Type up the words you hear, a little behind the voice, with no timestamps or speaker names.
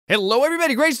Hello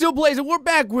everybody, Great Still Plays, and we're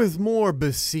back with more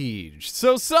Besiege.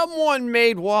 So someone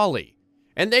made Wally,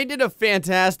 and they did a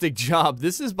fantastic job.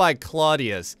 This is by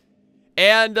Claudius.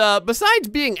 And besides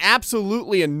being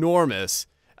absolutely enormous,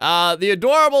 the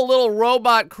adorable little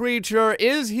robot creature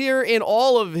is here in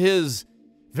all of his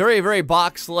very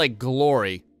box-like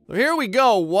glory. So here we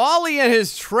go, Wally and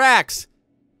his tracks.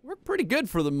 Work pretty good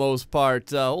for the most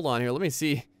part. Hold on here, let me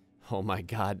see. Oh my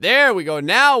god, there we go,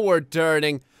 now we're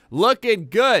turning. Looking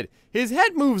good. His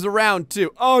head moves around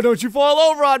too. Oh, don't you fall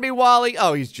over on me, Wally.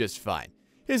 Oh, he's just fine.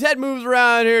 His head moves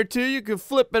around here too. You can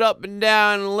flip it up and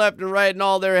down and left and right and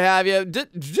all there have you.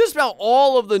 Just about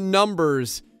all of the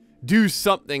numbers do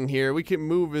something here. We can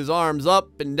move his arms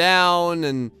up and down,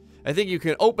 and I think you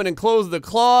can open and close the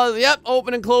claws. Yep,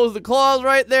 open and close the claws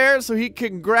right there so he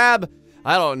can grab,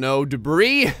 I don't know,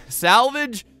 debris,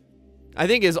 salvage. I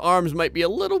think his arms might be a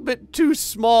little bit too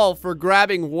small for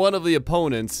grabbing one of the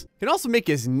opponents. Can also make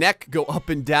his neck go up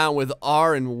and down with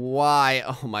R and Y.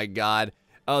 Oh my god.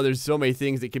 Oh, there's so many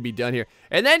things that can be done here.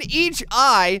 And then each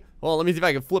eye, well, let me see if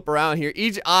I can flip around here.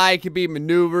 Each eye can be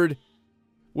maneuvered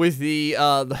with the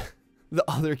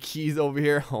other keys over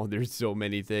here. Oh, there's so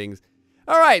many things.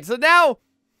 All right, so now,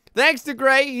 thanks to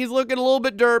Gray, he's looking a little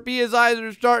bit derpy. His eyes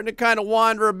are starting to kind of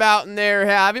wander about in there,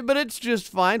 heavy, but it's just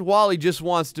fine. Wally just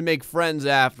wants to make friends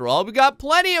after all. We got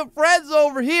plenty of friends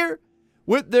over here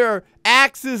with their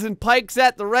axes and pikes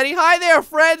at the ready. Hi there,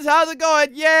 friends. How's it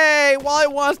going? Yay! Wally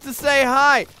wants to say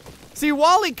hi. See,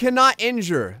 Wally cannot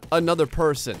injure another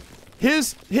person.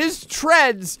 His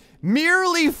treads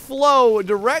merely flow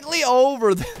directly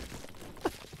over the...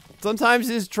 Sometimes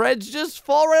his treads just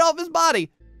fall right off his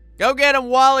body. Go get him,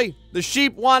 Wally. The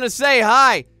sheep want to say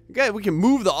hi. Okay, we can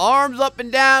move the arms up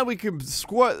and down. We can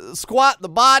squat the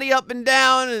body up and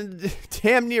down and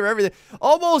damn near everything.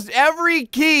 Almost every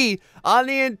key on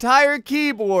the entire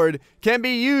keyboard can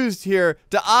be used here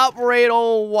to operate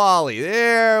old Wally.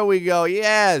 There we go.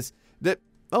 Yes.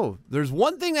 Oh, there's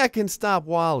one thing that can stop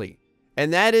Wally,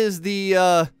 and that is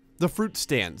the fruit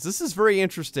stands. This is very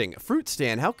interesting. Fruit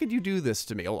stand, how could you do this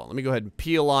to me? Hold on, let me go ahead and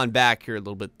peel on back here a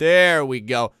little bit. There we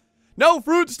go. No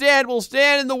fruit stand will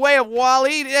stand in the way of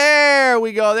Wally. There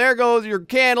we go. There goes your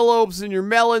cantaloupes and your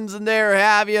melons and there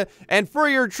have you. And for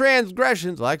your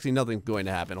transgressions, well, actually nothing's going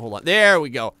to happen. Hold on. There we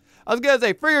go. I was going to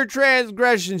say, for your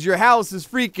transgressions, your house is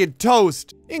freaking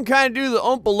toast. You can kind of do the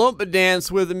Oompa Loompa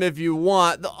dance with them if you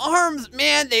want. The arms,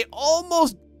 man, they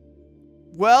almost,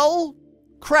 well,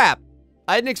 crap.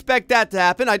 I didn't expect that to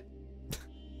happen.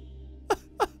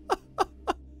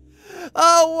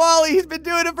 Oh, Wally, he's been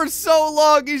doing it for so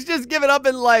long. He's just given up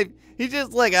in life. He's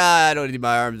just like, I don't need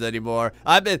my arms anymore.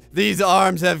 These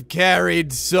arms have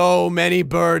carried so many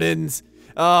burdens.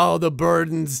 Oh, the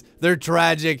burdens, they're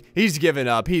tragic. He's given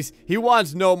up. He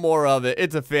wants no more of it.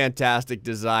 It's a fantastic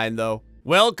design, though.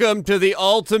 Welcome to the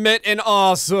ultimate and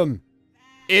awesome.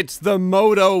 It's the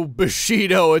Moto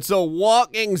Bushido. It's a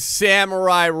walking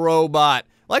samurai robot.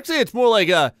 Well, actually, it's more like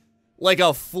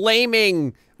a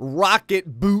flaming rocket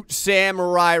boot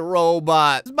samurai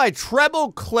robot. This is by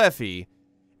Treble Cleffy,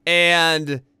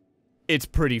 and it's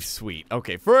pretty sweet.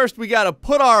 Okay, first we gotta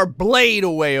put our blade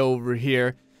away over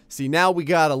here. See, now we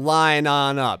gotta line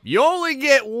on up. You only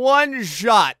get one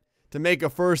shot to make a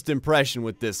first impression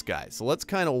with this guy. So let's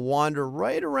kind of wander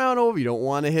right around over. You don't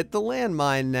want to hit the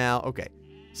landmine now. Okay,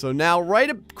 so now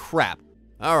crap.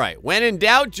 All right, when in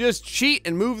doubt, just cheat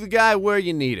and move the guy where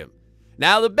you need him.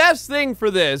 Now, the best thing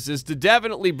for this is to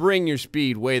definitely bring your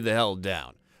speed way the hell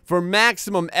down for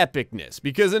maximum epicness,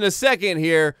 because in a second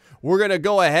here, we're going to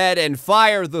go ahead and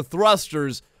fire the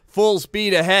thrusters full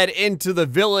speed ahead into the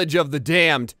village of the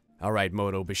damned. All right,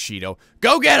 Moto Bushido,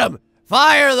 go get him!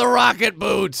 Fire the rocket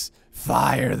boots!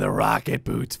 Fire the rocket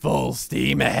boots full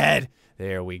steam ahead.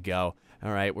 There we go.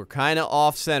 All right, we're kind of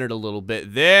off-centered a little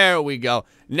bit. There we go.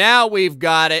 Now we've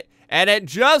got it, and at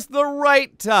just the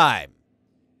right time,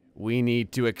 we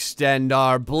need to extend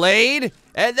our blade,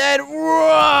 and then,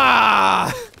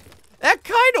 rah! That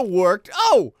kind of worked.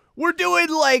 Oh, we're doing,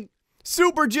 like,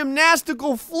 super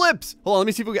gymnastical flips. Hold on, let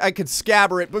me see if I can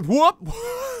scabber it, but whoop.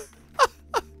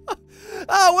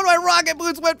 Oh, one of my rocket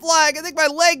boots went flying. I think my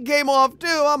leg came off, too.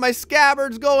 Oh, my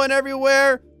scabbard's going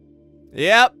everywhere.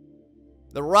 Yep.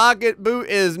 The rocket boot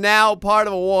is now part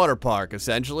of a water park,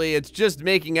 essentially. It's just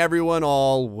making everyone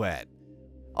all wet.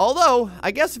 Although,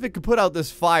 I guess if it could put out this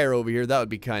fire over here, that would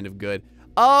be kind of good.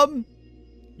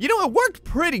 You know, it worked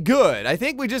pretty good. I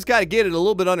think we just gotta get it a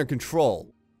little bit under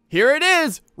control. Here it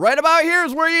is. Right about here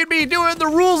is where you'd be doing the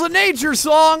Rules of Nature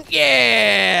song.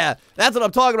 Yeah! That's what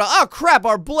I'm talking about. Oh, crap,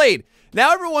 our blade.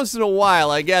 Now, every once in a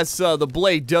while, I guess the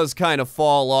blade does kind of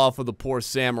fall off of the poor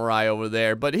samurai over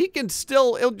there, but he can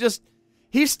still,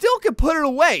 he still can put it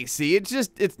away, see?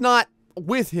 It's not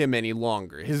with him any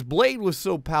longer. His blade was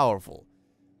so powerful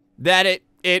that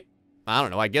I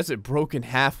don't know, I guess it broke in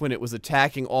half when it was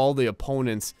attacking all the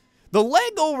opponents. The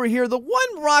leg over here, the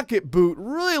one rocket boot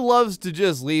really loves to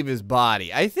just leave his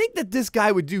body. I think that this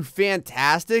guy would do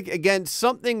fantastic against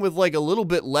something with like a little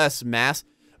bit less mass.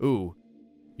 Ooh.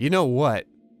 You know what?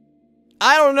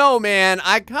 I don't know, man.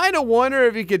 I kind of wonder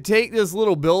if he could take this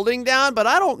little building down, but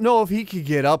I don't know if he could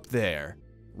get up there.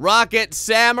 Rocket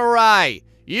Samurai,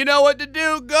 you know what to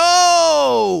do.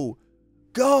 Go!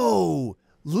 Go!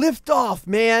 Lift off,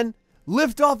 man.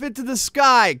 Lift off into the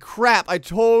sky. Crap, I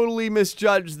totally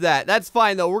misjudged that. That's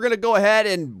fine, though. We're going to go ahead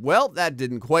and, well, that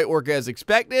didn't quite work as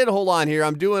expected. Hold on here.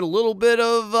 I'm doing a little bit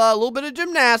of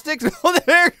gymnastics. Oh,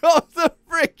 there goes the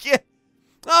freaking...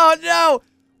 Oh, no!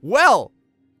 Well,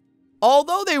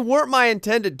 although they weren't my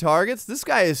intended targets, this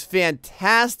guy is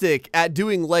fantastic at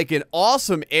doing like an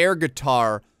awesome air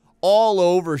guitar all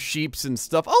over sheeps and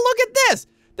stuff. Oh, look at this!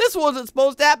 This wasn't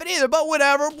supposed to happen either, but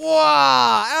whatever.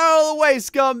 Wow! Out of the way,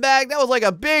 scumbag. That was like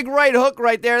a big right hook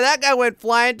right there. That guy went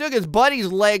flying, took his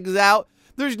buddy's legs out.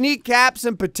 There's kneecaps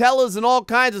and patellas and all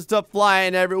kinds of stuff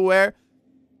flying everywhere.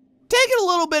 Taking a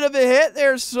little bit of a hit.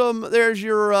 There's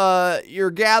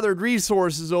your gathered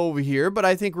resources over here, but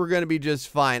I think we're going to be just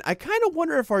fine. I kind of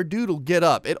wonder if our dude will get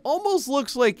up. It almost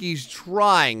looks like he's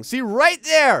trying. See, right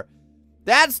there.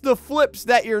 That's the flips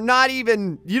that you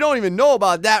don't even know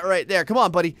about that right there. Come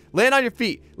on, buddy. Land on your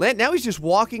feet. Land. Now he's just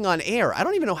walking on air. I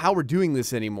don't even know how we're doing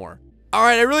this anymore. All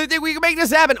right, I really think we can make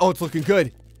this happen. Oh, it's looking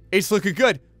good. It's looking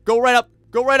good. Go right up.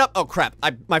 Go right up. Oh, crap.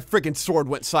 My freaking sword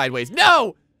went sideways.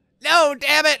 No! No,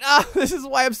 damn it! Oh, this is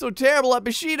why I'm so terrible at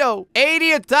Bushido.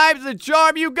 80th time's the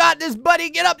charm. You got this,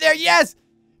 buddy. Get up there. Yes!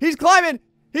 He's climbing.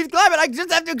 He's climbing. I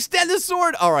just have to extend the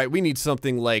sword. All right, we need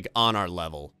something like on our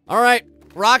level. All right,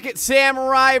 Rocket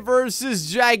Samurai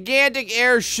versus gigantic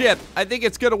airship. I think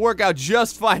it's gonna work out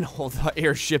just fine. Oh, the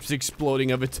airship's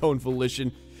exploding of its own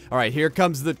volition. All right, here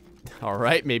comes the... All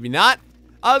right, maybe not.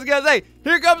 I was gonna say,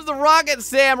 here comes the Rocket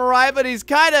Samurai, but he's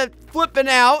kind of flipping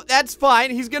out. That's fine.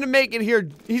 He's gonna make it here.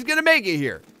 He's gonna make it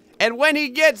here. And when he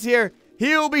gets here,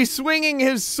 he'll be swinging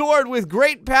his sword with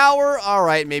great power. All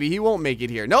right, maybe he won't make it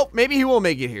here. Nope, maybe he won't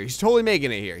make it here. He's totally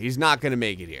making it here. He's not gonna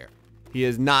make it here. He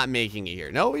is not making it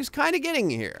here. No, he's kind of getting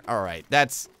here. All right,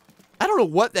 that's... I don't know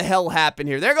what the hell happened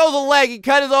here. There goes a leg. He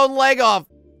cut his own leg off.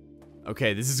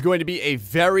 Okay, this is going to be a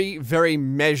very, very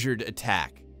measured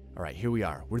attack. All right, here we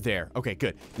are. We're there. Okay,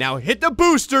 good. Now hit the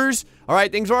boosters. All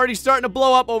right, things are already starting to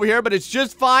blow up over here, but it's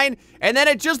just fine. And then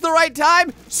at just the right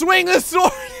time, swing the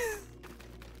sword.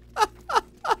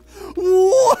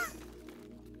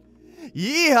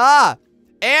 Yeehaw.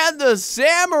 And the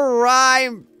samurai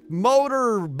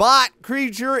motor bot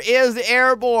creature is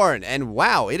airborne. And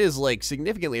wow, it is like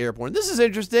significantly airborne. This is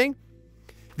interesting.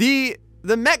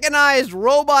 The mechanized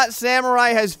robot samurai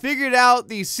has figured out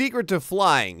the secret to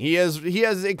flying. He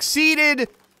has exceeded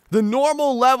the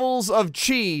normal levels of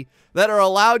chi that are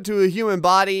allowed to a human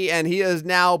body, and he has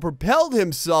now propelled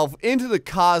himself into the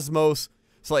cosmos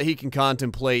so that he can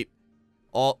contemplate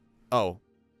all... Oh,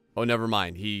 never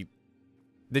mind.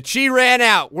 The chi ran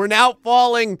out. We're now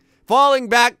falling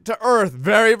back to Earth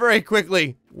very, very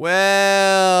quickly.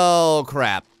 Well,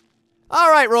 crap. All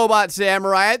right, Robot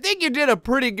Samurai, I think you did a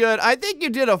pretty good, I think you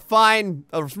did a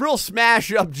real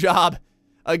smash-up job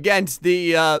against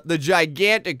the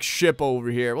gigantic ship over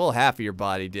here. Well, half of your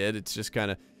body did. It's just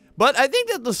kind of, but I think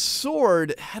that the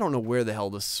sword, I don't know where the hell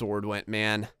the sword went,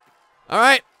 man. All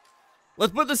right,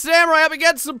 let's put the samurai up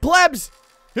against some plebs.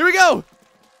 Here we go.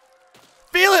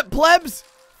 Feel it, plebs.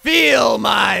 Feel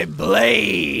my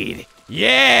blade.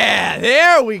 Yeah,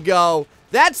 there we go.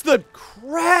 That's the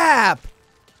crap.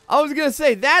 I was gonna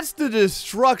say, that's the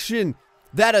destruction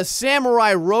that a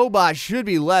samurai robot should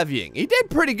be levying. He did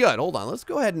pretty good. Hold on, let's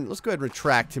go ahead and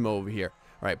retract him over here.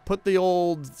 All right, put the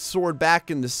old sword back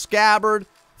in the scabbard,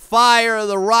 fire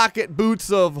the rocket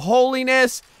boots of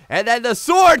holiness, and then the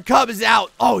sword comes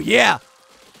out. Oh yeah.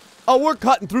 Oh, we're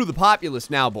cutting through the populace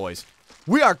now, boys.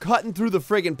 We are cutting through the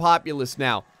friggin' populace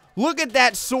now. Look at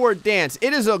that sword dance.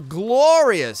 It is a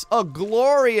glorious,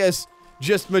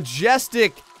 just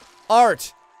majestic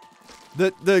art.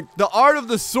 The art of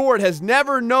the sword has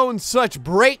never known such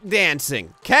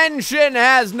breakdancing. Kenshin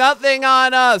has nothing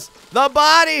on us. The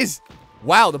bodies.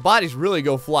 Wow, the bodies really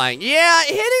go flying. Yeah,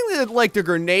 hitting the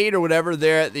grenade or whatever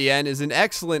there at the end is an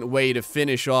excellent way to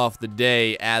finish off the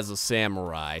day as a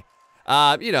samurai.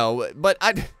 You know, but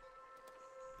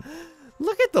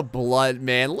look at the blood,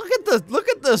 man. Look at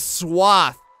the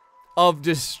swath of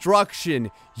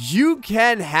destruction you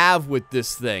can have with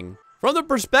this thing. From the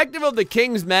perspective of the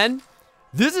King's Men,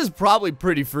 this is probably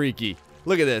pretty freaky.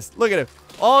 Look at this. Look at it.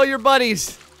 All your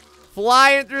buddies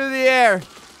flying through the air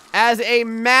as a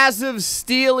massive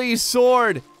steely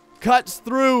sword cuts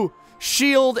through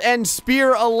shield and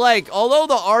spear alike. Although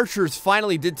the archers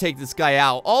finally did take this guy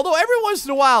out. Although every once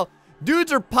in a while,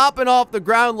 dudes are popping off the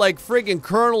ground like friggin'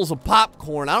 kernels of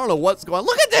popcorn. I don't know what's going on.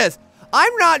 Look at this.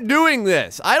 I'm not doing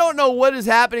this. I don't know what is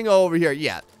happening over here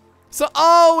yet. So,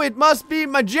 oh, it must be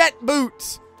my jet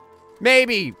boots.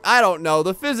 Maybe. I don't know.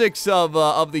 The physics of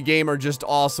the game are just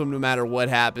awesome no matter what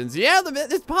happens. Yeah,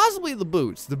 it's possibly the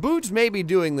boots. The boots may be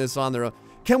doing this on their own.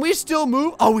 Can we still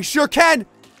move? Oh, we sure can.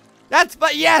 That's,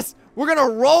 but yes, we're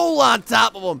gonna roll on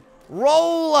top of them.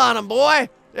 Roll on them, boy.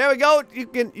 There we go.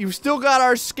 You've still got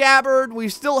our scabbard. We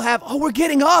still have, oh, we're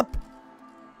getting up.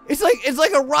 It's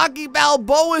like a Rocky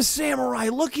Balboa samurai.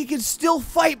 Look, he can still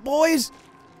fight, boys.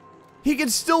 He can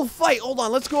still fight. Hold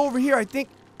on, let's go over here. I think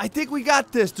we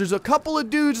got this. There's a couple of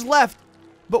dudes left,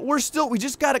 but we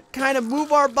just gotta kind of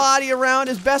move our body around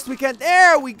as best we can.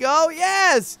 There we go.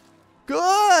 Yes.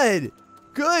 Good.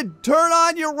 Good. Turn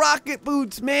on your rocket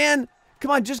boots, man.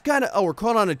 Come on, just kind of, oh, we're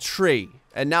caught on a tree.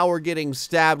 And now we're getting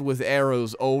stabbed with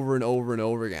arrows over and over and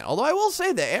over again. Although I will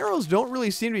say the arrows don't really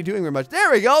seem to be doing very much.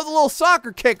 There we go, the little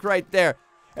soccer kick right there.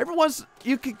 Every once,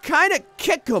 you can kind of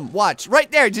kick them. Watch, right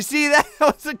there, did you see that?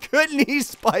 That was a good knee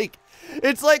spike.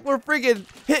 It's like we're freaking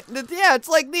hitting it. Yeah, it's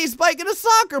like knee spiking a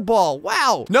soccer ball.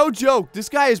 Wow. No joke, this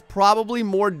guy is probably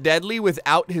more deadly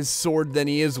without his sword than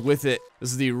he is with it.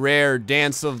 This is the rare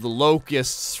dance of the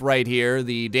locusts right here.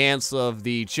 The dance of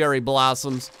the cherry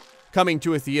blossoms. Coming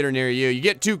to a theater near you. You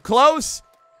get too close,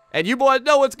 and you boys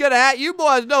know what's gonna happen. You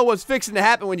boys know what's fixing to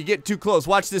happen when you get too close.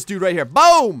 Watch this dude right here.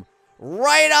 Boom!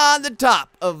 Right on the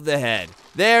top of the head.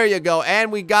 There you go. And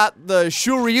we got the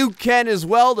Shoryuken as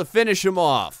well to finish him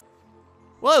off.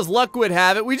 Well, as luck would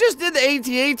have it, we just did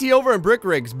the AT-AT over in Brick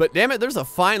Rigs, but damn it, there's a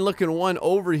fine-looking one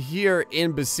over here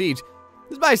in Besiege.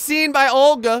 This is seen by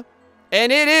Olga,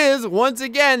 and it is, once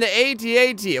again, the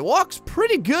AT-AT. It walks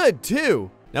pretty good,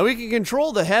 too. Now we can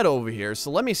control the head over here, so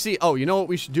let me see. Oh, you know what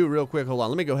we should do real quick? Hold on,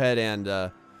 let me go ahead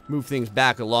and move things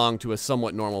back along to a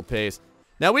somewhat normal pace.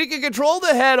 Now we can control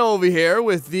the head over here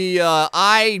with the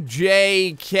I,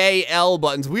 J, K, L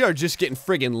buttons. We are just getting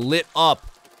friggin' lit up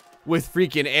with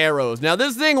freaking arrows. Now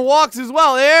this thing walks as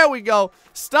well. There we go.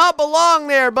 Stomp along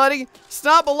there, buddy.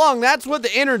 Stomp along. That's what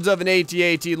the innards of an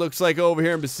AT-AT looks like over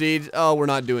here in Besiege. Oh, we're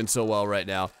not doing so well right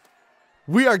now.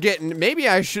 We are getting, maybe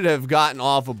I should have gotten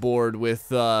off a board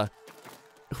with no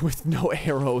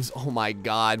arrows. Oh my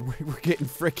god, we're getting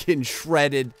freaking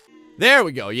shredded. There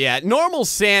we go, yeah. Normal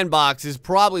sandbox is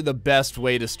probably the best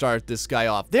way to start this guy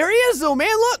off. There he is though,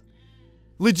 man, look.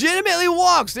 Legitimately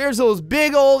walks. There's those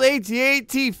big old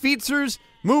AT-AT featsers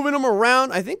moving them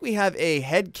around. I think we have a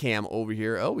head cam over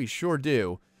here. Oh, we sure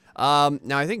do. Now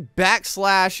I think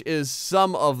backslash is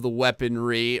some of the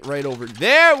weaponry right over.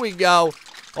 There we go.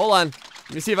 Hold on.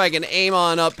 Let me see if I can aim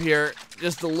on up here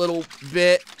just a little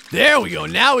bit. There we go.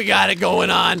 Now we got it going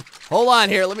on. Hold on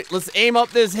here. Let's aim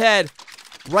up this head.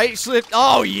 Right shift.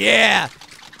 Oh yeah.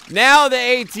 Now the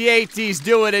AT-AT's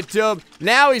doing it to him.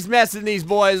 Now he's messing these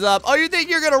boys up. Oh, you think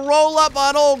you're gonna roll up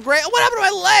on old Gray? What happened to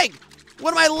my leg?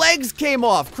 One of my legs came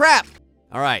off. Crap.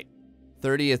 All right.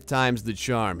 30th time's the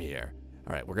charm here.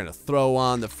 All right, we're gonna throw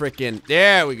on the frickin',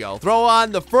 there we go. Throw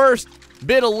on the first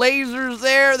bit of lasers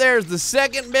there. There's the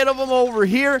second bit of them over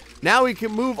here. Now we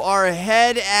can move our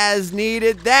head as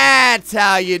needed. That's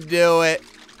how you do it.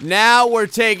 Now we're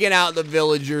taking out the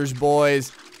villagers,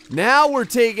 boys. Now we're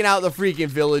taking out the freaking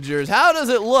villagers. How does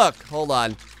it look? Hold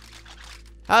on.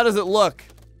 How does it look?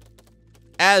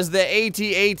 As the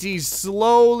AT-AT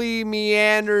slowly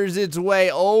meanders its way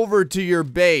over to your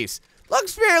base.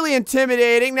 Looks fairly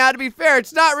intimidating. Now, to be fair,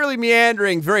 it's not really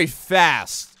meandering very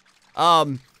fast.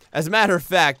 As a matter of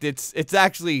fact, it's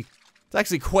actually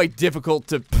quite difficult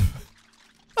to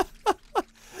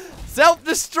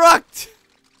self-destruct.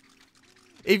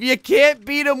 If you can't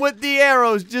beat him with the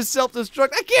arrows, just self-destruct.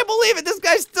 I can't believe it. This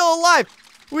guy's still alive.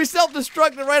 We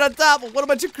self-destructed right on top of what a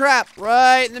bunch of crap.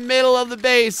 Right in the middle of the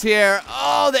base here.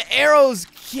 Oh, the arrows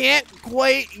can't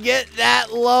quite get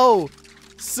that low.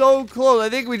 So close. I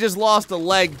think we just lost a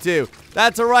leg too.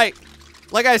 That's all right.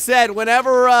 Like I said,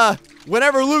 whenever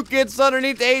Luke gets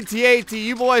underneath the AT-AT,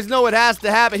 you boys know what has to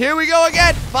happen. Here we go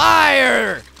again.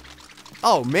 Fire!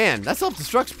 Oh man, that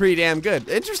self-destruct's pretty damn good.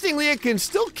 Interestingly, it can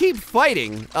still keep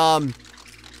fighting.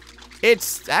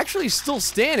 It's actually still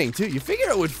standing too. You figure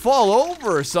it would fall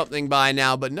over or something by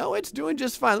now, but no, it's doing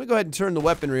just fine. Let me go ahead and turn the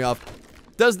weaponry off.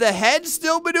 Does the head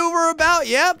still maneuver about?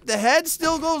 Yep, the head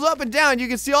still goes up and down. You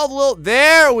can see all the little,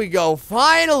 there we go.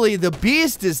 Finally, the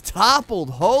beast is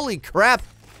toppled. Holy crap.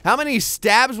 How many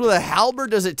stabs with a halberd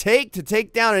does it take to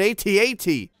take down an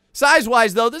AT-AT?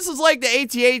 Size-wise, though, this is like the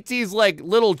AT-AT's like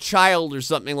little child or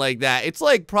something like that. It's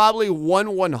like probably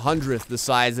 1/100th the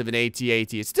size of an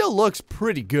AT-AT. It still looks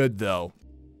pretty good, though.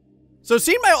 So,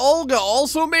 Seen by Olga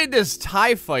also made this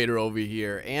TIE fighter over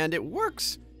here, and it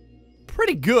works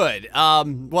pretty good.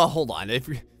 Well, hold on.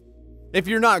 If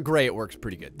you're not gray, it works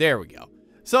pretty good. There we go.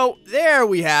 So, there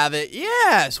we have it.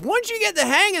 Yes, once you get the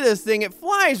hang of this thing, it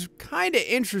flies kind of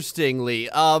interestingly.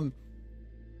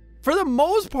 For the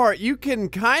most part, you can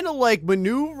kind of like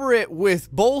maneuver it with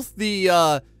both the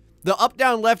up,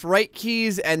 down, left, right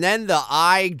keys and then the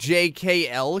I, J, K,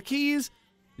 L keys.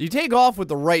 You take off with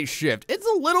the right shift. It's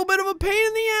a little bit of a pain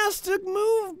in the ass to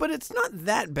move, but it's not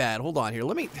that bad. Hold on here.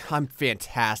 I'm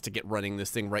fantastic at running this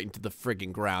thing right into the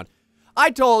friggin' ground. I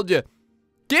told you.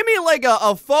 Give me like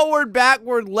a forward,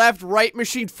 backward, left, right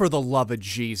machine for the love of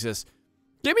Jesus.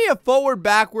 Give me a forward,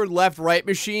 backward, left, right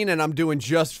machine and I'm doing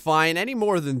just fine. Any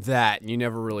more than that, you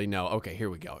never really know. Okay, here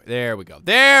we go. There we go.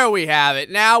 There we have it.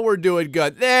 Now we're doing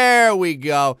good. There we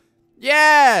go.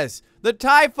 Yes! The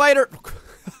TIE fighter...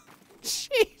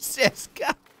 Jesus,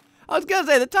 God. I was gonna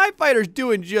say, the TIE fighter's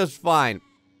doing just fine.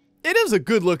 It is a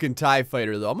good-looking TIE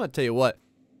fighter, though. I'm gonna tell you what.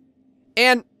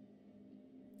 And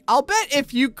I'll bet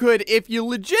if you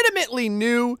legitimately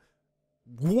knew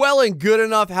well and good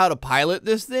enough how to pilot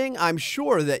this thing, I'm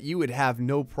sure that you would have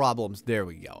no problems. There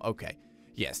we go. Okay.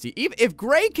 Yes, if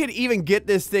Gray could even get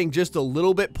this thing just a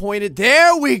little bit pointed,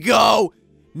 there we go.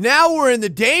 Now we're in the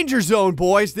danger zone,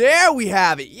 boys. There we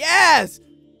have it. Yes.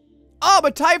 Oh, I'm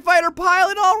a TIE fighter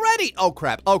pilot already. Oh,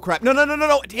 crap. Oh, crap. No, no, no, no,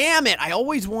 no. Damn it. I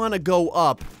always want to go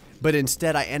up, but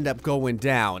instead I end up going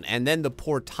down. And then the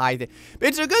poor TIE thing.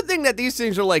 It's a good thing that these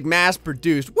things are, like,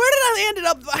 mass-produced. Where did I end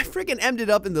up? I freaking ended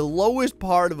up in the lowest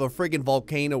part of a freaking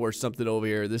volcano or something over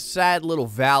here. This sad little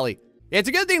valley. Yeah, it's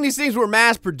a good thing these things were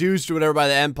mass-produced or whatever by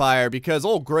the Empire, because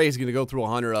old Gray's going to go through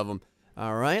 100 of them.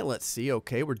 All right, let's see.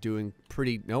 Okay, we're doing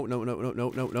pretty... Nope, nope, nope, nope,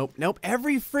 nope, nope, nope, nope.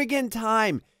 Every friggin'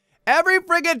 time. Every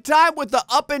friggin' time with the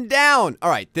up and down. All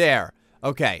right, there.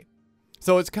 Okay.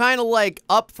 So it's kind of like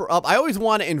up for up. I always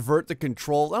want to invert the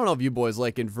controls. I don't know if you boys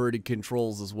like inverted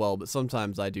controls as well, but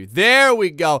sometimes I do. There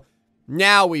we go.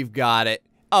 Now we've got it.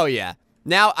 Oh, yeah.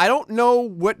 Now, I don't know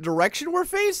what direction we're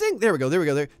facing. There we go. There we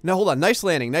go. There. Now, hold on. Nice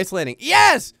landing. Nice landing.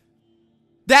 Yes!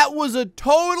 That was a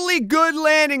totally good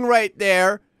landing right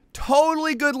there.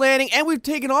 Totally good landing. And we've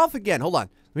taken off again. Hold on.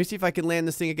 Let me see if I can land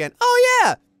this thing again. Oh,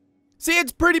 yeah. See,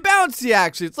 it's pretty bouncy,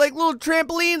 actually. It's like little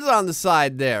trampolines on the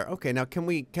side there. Okay, now can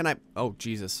I, oh,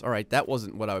 Jesus. All right, that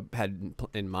wasn't what I had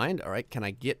in mind. All right, can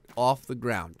I get off the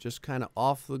ground? Just kind of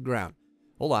off the ground.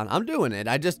 Hold on, I'm doing it.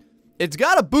 It's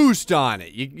got a boost on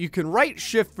it. You can right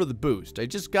shift for the boost. I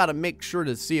just got to make sure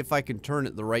to see if I can turn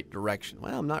it the right direction.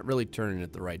 Well, I'm not really turning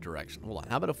it the right direction. Hold on,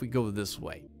 how about if we go this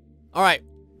way? All right,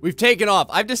 we've taken off.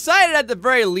 I've decided at the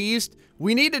very least,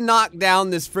 we need to knock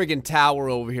down this friggin' tower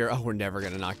over here. Oh, we're never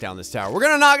gonna knock down this tower. We're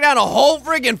gonna knock down a whole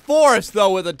friggin' forest, though,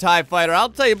 with a TIE fighter.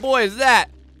 I'll tell you, boys, that.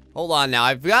 Hold on now.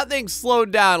 I've got things slowed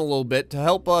down a little bit to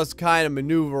help us kind of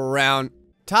maneuver around.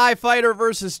 TIE fighter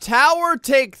versus tower.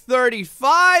 Take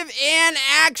 35 and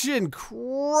action.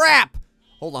 Crap.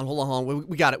 Hold on, hold on, hold on.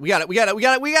 We got it. We got it. We got it. We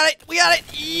got it. We got it. We got it.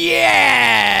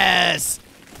 Yes!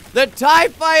 The TIE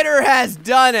fighter has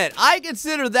done it. I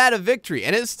consider that a victory.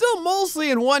 And it's still mostly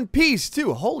in one piece,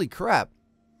 too. Holy crap.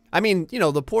 I mean, you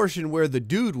know, the portion where the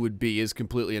dude would be is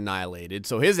completely annihilated,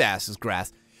 so his ass is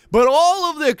grass. But all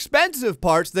of the expensive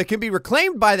parts that can be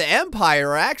reclaimed by the Empire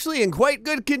are actually in quite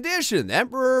good condition.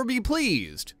 Emperor be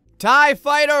pleased. TIE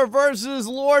fighter versus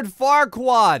Lord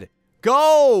Farquaad.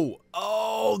 Go!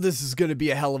 Oh, this is gonna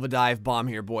be a hell of a dive bomb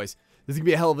here, boys. This is gonna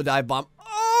be a hell of a dive bomb.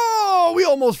 Oh, we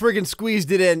almost friggin'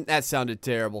 squeezed it in. That sounded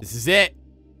terrible. This is it.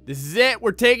 This is it.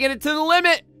 We're taking it to the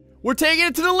limit. We're taking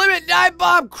it to the limit. Dive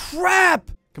bomb.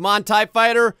 Crap. Come on, TIE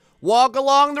fighter. Walk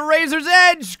along the razor's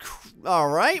edge. All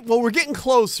right. Well, we're getting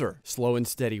closer. Slow and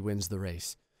steady wins the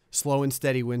race. Slow and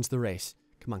steady wins the race.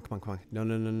 Come on, come on, come on. No,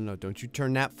 no, no, no, no. Don't you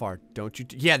turn that far. Don't you.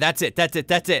 Yeah, that's it. That's it.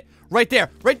 That's it. Right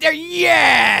there. Right there.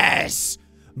 Yes!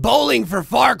 Bowling for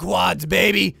Farquaads,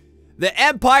 baby. The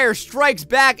Empire strikes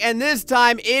back, and this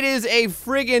time it is a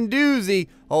friggin' doozy.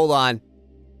 Hold on.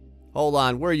 Hold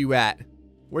on. Where are you at?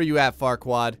 Where are you at,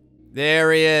 Farquaad?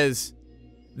 There he is.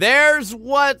 There's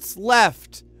what's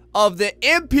left of the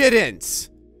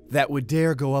impudence that would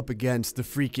dare go up against the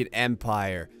freaking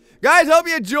Empire. Guys, hope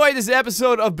you enjoyed this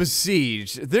episode of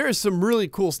Besiege. There is some really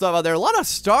cool stuff out there. A lot of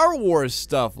Star Wars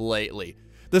stuff lately.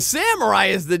 The Samurai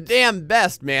is the damn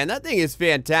best, man. That thing is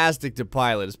fantastic to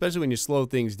pilot, especially when you slow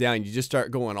things down. You just start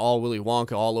going all Willy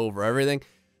Wonka all over everything.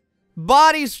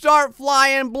 Bodies start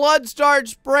flying, blood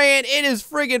starts spraying. It is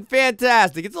friggin'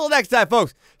 fantastic. Until next time,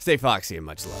 folks, stay foxy and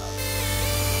much love.